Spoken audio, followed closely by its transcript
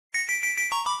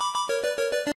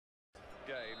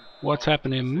What's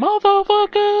happening,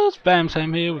 motherfuckers?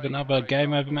 BamSam here with another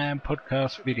Game Over Man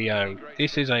podcast video.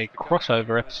 This is a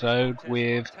crossover episode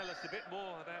with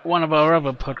one of our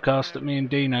other podcasts that me and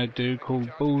Dino do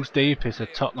called Balls Deep. It's a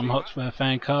Tottenham Hotspur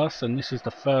fan cast, and this is the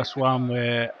first one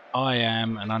where I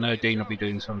am, and I know Dino will be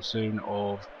doing some soon,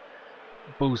 of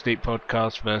Balls Deep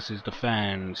podcast versus the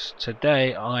fans.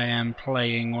 Today I am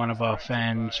playing one of our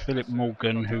fans, Phillips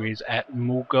Morgan, who is at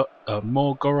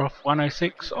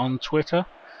Morgoroth106 on Twitter.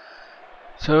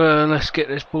 So let's get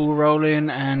this ball rolling,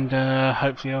 and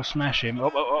hopefully I'll smash him.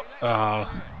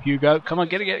 Hugo, come on,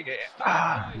 get it.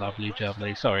 Lovely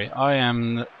jubbly. Sorry, I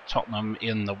am Tottenham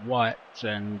in the white,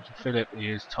 and Philip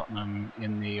is Tottenham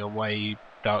in the away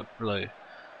dark blue.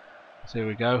 So here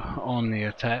we go, on the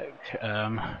attack.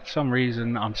 For some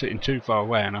reason I'm sitting too far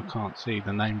away and I can't see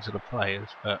the names of the players,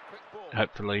 but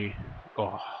hopefully...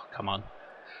 Oh, come on.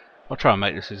 I'll try and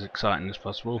make this as exciting as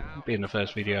possible, being the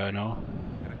first video and all.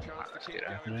 Right, let's get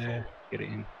over there, get it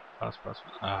in. Pass.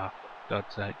 Ah, for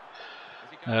God's sake.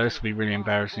 This will be really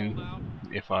embarrassing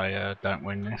if I don't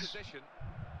win this.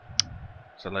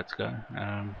 So let's go.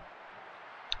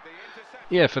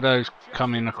 Yeah, for those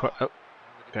coming across... Oh,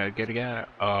 go, get it out.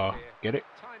 Oh, get it.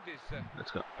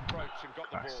 Let's go.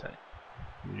 Christ's sake.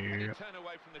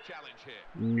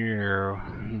 No.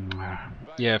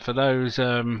 Yeah, for those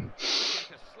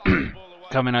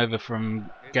coming over from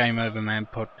Game Over Man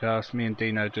podcast, me and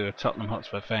Dino do a Tottenham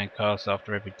Hotspur fan cast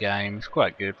after every game. It's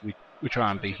quite good. We try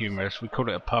and be humorous. We call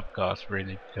it a pub cast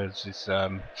really because it's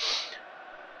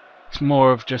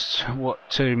more of just what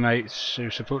two mates who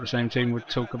support the same team would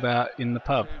talk about in the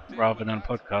pub rather than a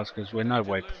podcast, because we're no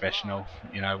way professional.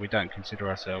 You know, we don't consider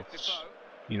ourselves,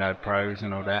 you know, pros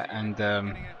and all that. And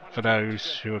for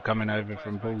those who are coming over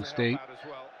from Balls Deep,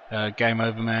 Game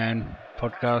Over Man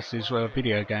podcast is a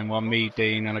video game one me,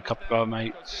 Dean and a couple of our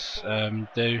mates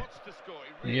do.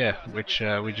 Yeah, which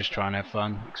we just try and have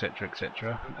fun,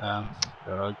 etc.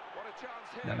 No.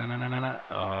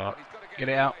 Oh, get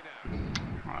it out.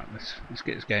 Right, let's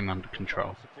get this game under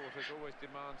control.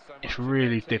 It's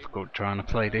really difficult trying to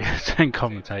play this and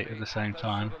commentate at the same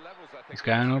time. He's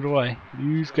going all the way.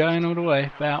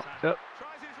 About.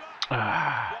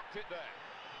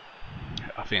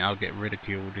 I think I'll get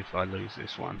ridiculed if I lose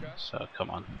this one. So come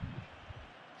on.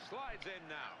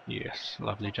 Yes,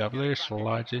 lovely jubbly.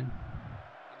 Slides in.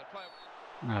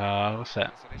 What's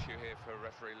that?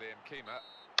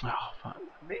 Oh, fuck. I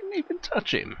didn't even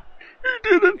touch him.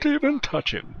 You didn't even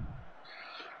touch him.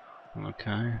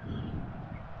 Okay.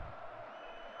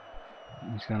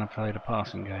 He's going to play the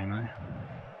passing game, eh?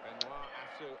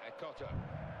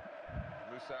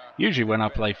 Usually when I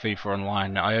play FIFA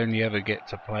online, I only ever get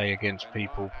to play against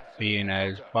people being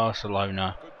as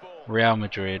Barcelona, Real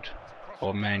Madrid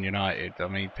or Man United. I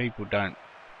mean, people don't...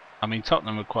 I mean,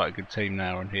 Tottenham are quite a good team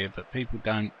now on here, but people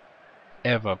don't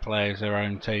ever play as their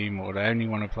own team, or they only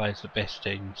want to play as the best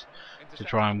teams to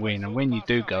try and win. And when you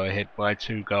do go ahead by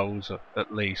 2 goals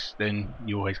at least, then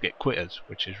you always get quitters,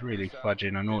 which is really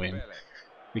fudging annoying,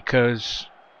 because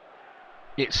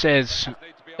it says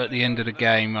at the end of the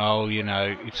game, oh, you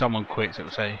know, if someone quits, it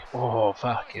will say, oh,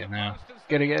 fuck you now,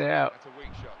 get it out,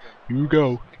 you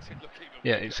go.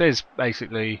 Yeah, it says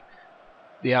basically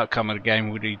the outcome of the game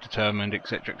will be determined,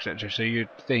 etc. So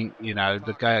you'd think, you know,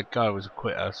 the guy was a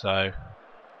quitter, so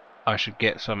I should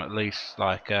get some, at least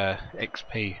like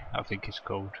XP, I think it's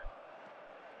called,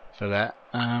 for that.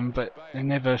 But it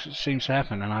never seems to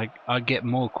happen, and I get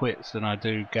more quits than I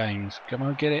do games. Come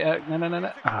on, get it out.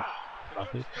 No. Ah,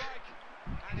 lovely.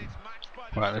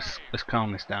 Right, let's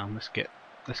calm this down. Let's get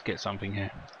something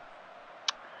here.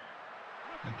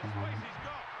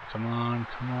 Come on.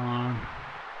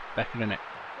 Back of the net.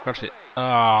 Cross it.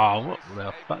 Ah, what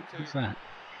the fuck was that?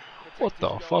 What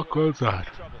the fuck was that?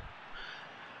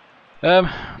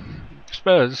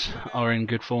 Spurs are in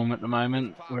good form at the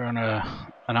moment. We're on an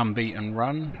unbeaten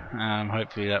run.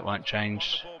 Hopefully that won't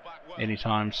change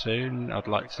anytime soon. I'd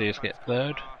like to see us get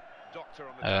third.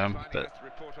 But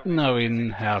knowing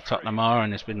how Tottenham are,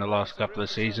 and it's been the last couple of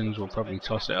seasons, we'll probably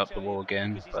toss it up the wall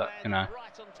again. But, you know,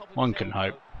 one can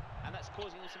hope.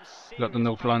 We've got the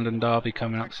North London derby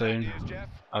coming up soon.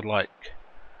 I'd like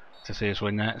to see us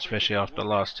win that, especially after the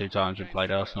last 2 times we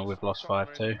played Arsenal. We've lost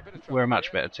 5-2. We're a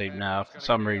much better team now. For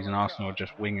some reason Arsenal are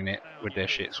just winging it with their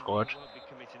shit squad.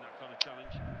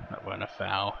 That wasn't a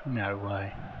foul. No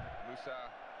way.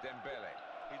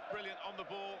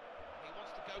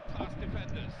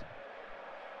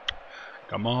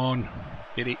 Come on,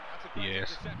 get it.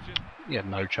 Yes. You had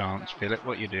no chance, Philip.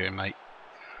 What you doing, mate?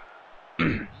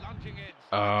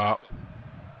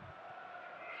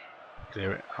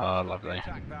 Clear it. Oh, lovely.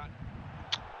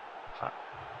 Fuck.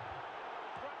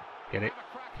 Get it?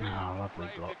 Oh, lovely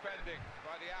block.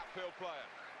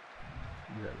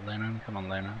 Is it Lennon? Come on,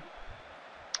 Lennon.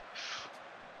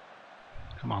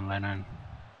 Come on, Lennon.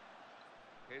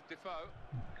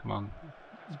 Come on,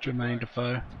 Jermaine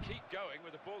Defoe.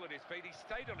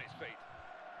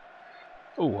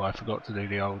 Oh, I forgot to do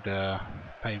the old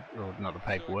paper, or not the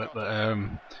paperwork, but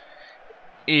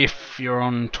if you're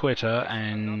on Twitter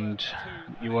and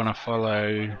you want to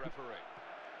follow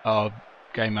our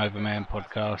Game Over Man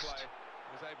podcast,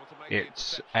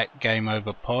 it's at Game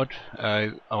Over Pod.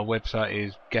 Our website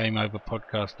is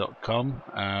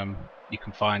gameoverpodcast.com. You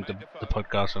can find the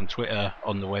podcast on Twitter,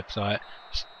 on the website.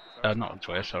 Not on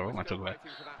Twitter, sorry, what am I talking about?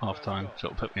 Half time,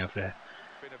 sort of put me off there.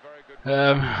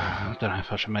 I don't know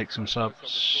if I should make some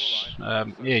subs. Yeah,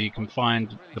 you can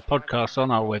find the podcast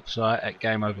on our website at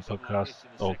Game Over Podcast,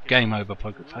 or Game Over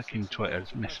Podcast. Fucking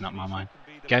Twitter's messing up my mind.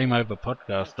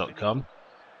 GameOverPodcast.com.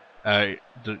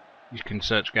 You can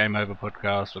search Game Over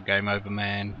Podcast or Game Over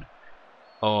Man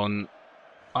on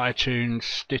iTunes,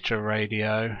 Stitcher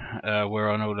Radio. We're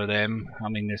on all of them. I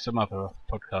mean, there's some other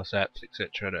podcast apps,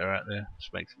 etc., that are out there. Let's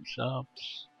make some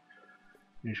subs.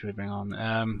 Who should we bring on?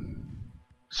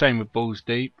 Same with Balls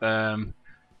Deep.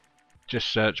 Just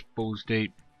search Balls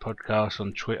Deep Podcast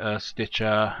on Twitter,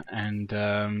 Stitcher, and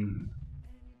we're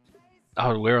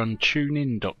on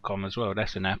TuneIn.com as well.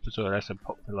 That's an app as well. That's a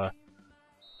popular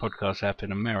podcast app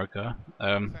in America.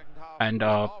 And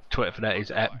our Twitter for that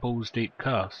is at Balls Deep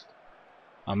Cast.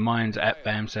 And mine's at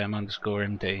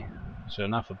BamSam_MD. So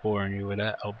enough of boring you with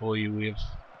that. I'll bore you with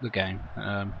the game.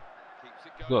 I've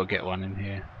got to get one in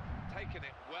here.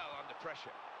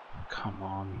 Come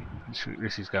on,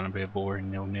 this is going to be a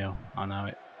boring 0-0. I know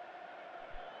it.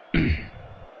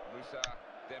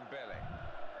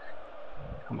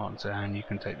 Come on, Zan, you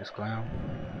can take this clown.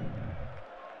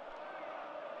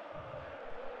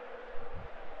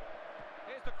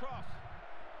 Here's the cross.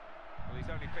 Well, he's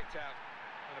only picked out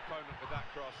an opponent with that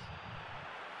cross.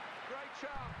 Great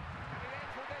shot. And he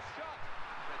ends with this shot.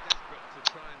 They're desperate to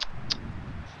try and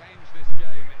change this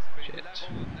game. It's been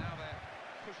level, and now they're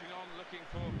pushing on, looking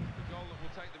for the goal that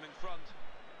will take them in front.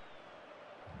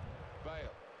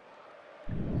 Bale.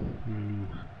 And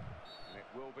it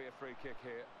will be a free kick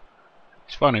here.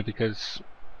 It's funny because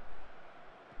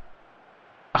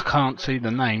I can't see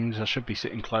the names. I should be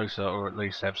sitting closer, or at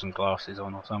least have some glasses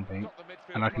on or something.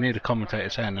 And I can hear the commentator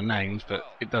saying the names, but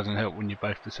it doesn't help when you're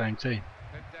both the same team.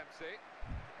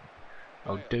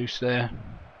 Old Deuce there.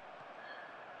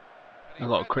 A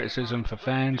lot of criticism for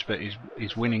fans, but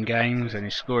he's winning games and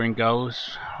he's scoring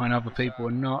goals when other people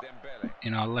are not.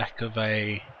 In our lack of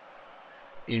a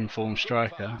informed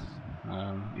striker,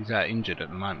 he's out injured at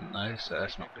the moment though, so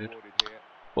that's not good.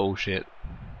 Bullshit.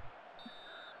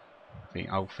 I think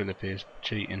old Philip is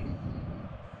cheating.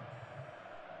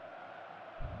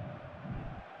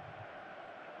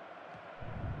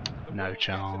 No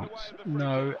chance.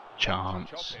 No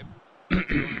chance.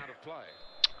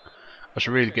 I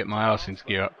should really get my arse into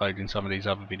gear uploading some of these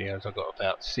other videos. I've got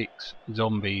about 6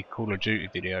 zombie Call of Duty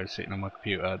videos sitting on my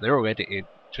computer. They're all edited,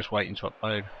 just waiting to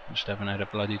upload. Just haven't had a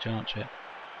bloody chance yet.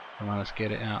 Come on, let's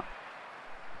get it out.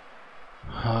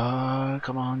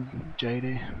 Come on,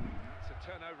 JD.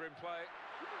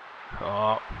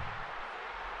 Oh.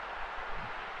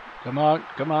 Come on,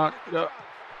 come on.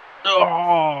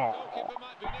 Oh.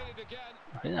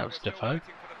 I think that was Defoe.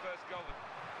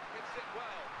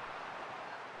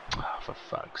 Oh, for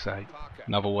fuck's sake.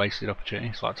 Another wasted opportunity.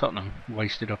 It's like Tottenham.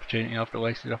 Wasted opportunity after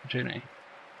wasted opportunity.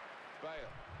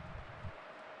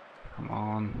 Come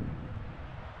on.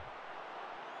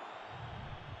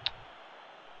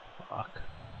 Fuck.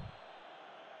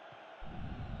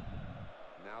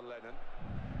 Now Lennon.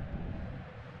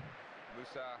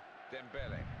 Musa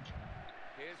Dembele.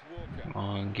 Here's Walker. Come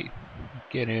on,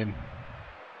 get him.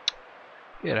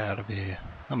 Get out of here.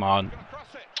 Come on.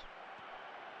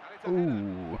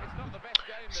 Ooh.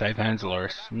 Save hands,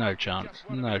 Loris. No chance.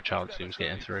 No chance he was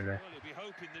getting through there.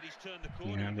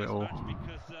 Yeah, little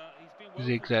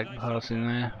zigzag pass in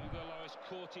there.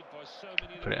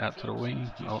 Put it out to the wing.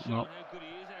 Oh, not.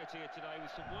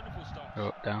 Go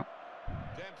up, down.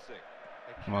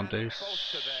 Come on, Deuce.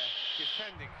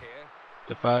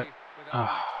 Defoe.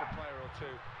 Ah.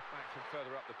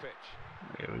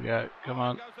 Here we go. Come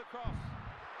on.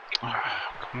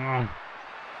 Ah, come on.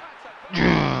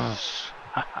 Yes.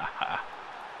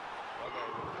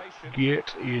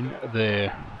 Get in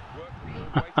there.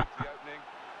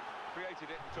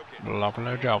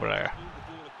 Lovely jubbly.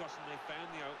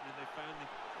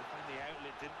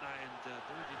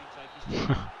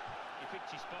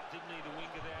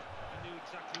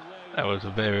 That was a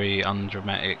very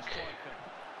undramatic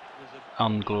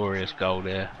unglorious goal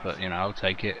there, but you know, I'll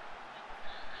take it.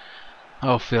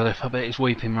 Oh, Philip, I bet he's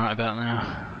weeping right about now.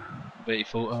 I bet he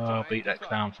thought, oh, I'll beat that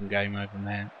clown from Game Over,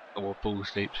 man. Or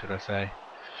Balls Deep, should I say.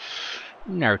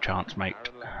 No chance, mate.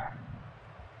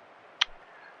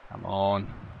 Come on.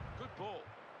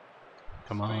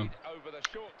 Come on.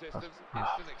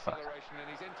 Oh, fuck.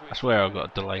 I swear I've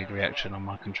got a delayed reaction on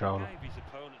my controller.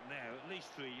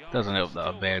 Doesn't help that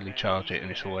I barely charge it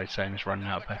and it's always saying it's running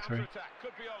out of battery.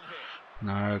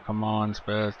 No, come on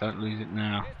Spurs, don't lose it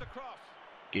now.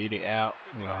 Get it out.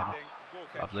 Oh,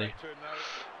 lovely.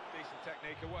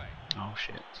 Oh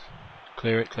shit.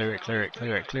 Clear it, clear it, clear it,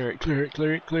 clear it, clear it, clear it,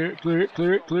 clear it, clear it, clear it,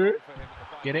 clear it, clear it.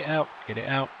 Get it out, get it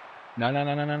out. No, no,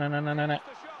 no, no, no, no, no, no, no.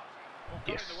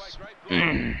 Yes.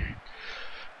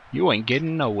 You ain't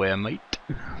getting nowhere, mate.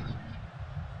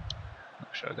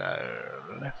 Should I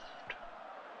go left?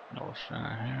 North center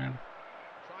hand.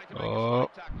 Oh.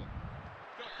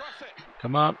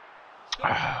 Come on.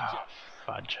 Ah,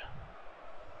 fudge.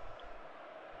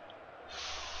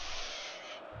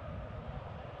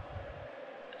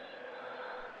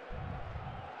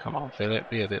 Come on, Philip,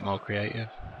 be a bit more creative.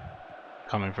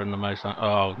 Coming from the most.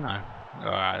 Oh no.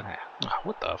 Alright. Oh,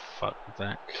 what the fuck was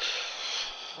that?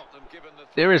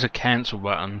 There is a cancel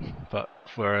button, but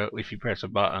for if you press a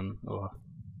button, or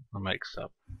I mixed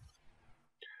up.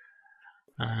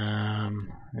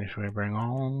 This way, bring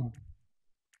on.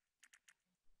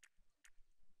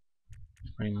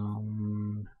 Bring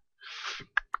on.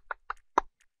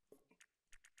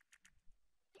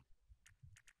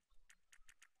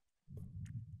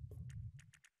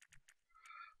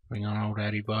 Bring on old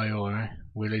Eddie Bayor, eh?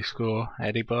 Will he score?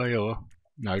 Eddie Bayor?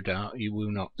 No doubt he will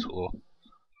not score.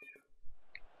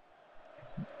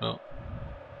 Oh.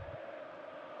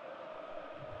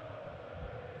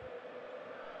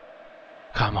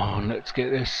 Come on, let's get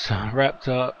this wrapped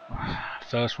up.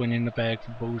 First win in the bag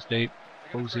for Balls Deep.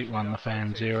 Balls Deep won the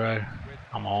fan 0.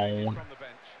 Come on.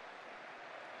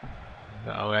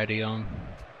 Got old Eddie on.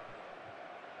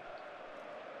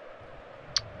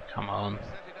 Come on.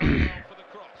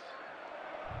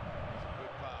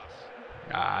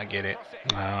 Ah, I get it.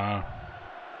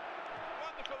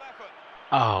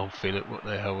 Oh, Philip, what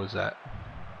the hell was that?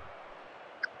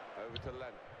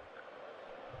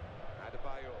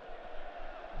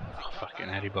 Oh, fucking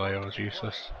Adebayor was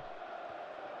useless.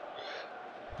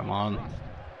 Come on.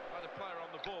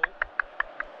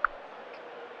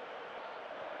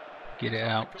 Get it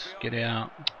out. Get it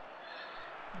out.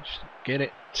 Just get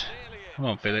it. Come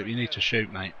on, Philip, you need to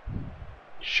shoot, mate.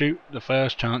 Shoot the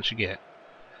first chance you get.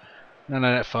 None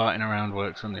of that farting around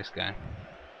works on this game.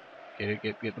 Get it,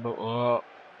 get the ball.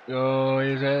 Oh,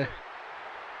 is it?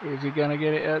 Is he gonna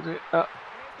get it? Is it?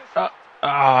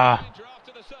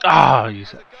 You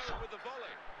said.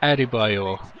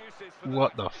 Adebayor.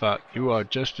 What the fuck? You are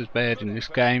just as bad in this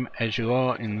game as you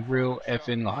are in real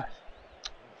effing life.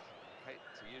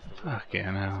 Fucking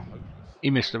hell.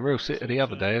 He missed a real sitter the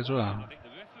other day as well.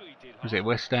 Was it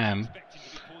West Ham?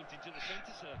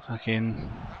 Fucking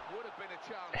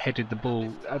headed the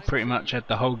ball, pretty much had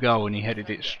the whole goal and he headed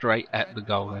it straight at the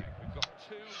goalie.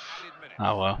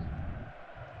 Oh well.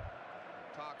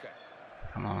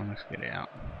 Come on, let's get it out.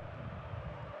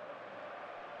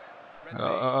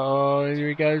 Oh, here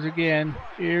he goes again.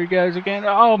 Here he goes again.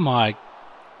 Oh my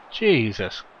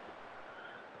Jesus.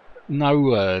 No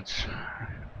words.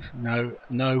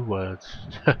 No words.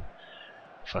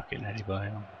 Fucking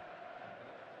Adebayor.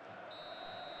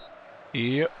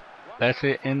 Yep. That's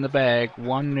it in the bag.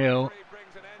 1-0.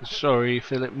 Sorry,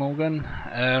 Phillips Morgan.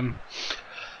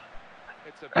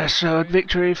 That's a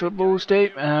victory for Balls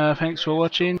Deep. Thanks for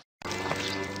watching.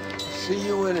 See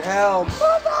you in hell,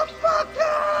 motherfucker!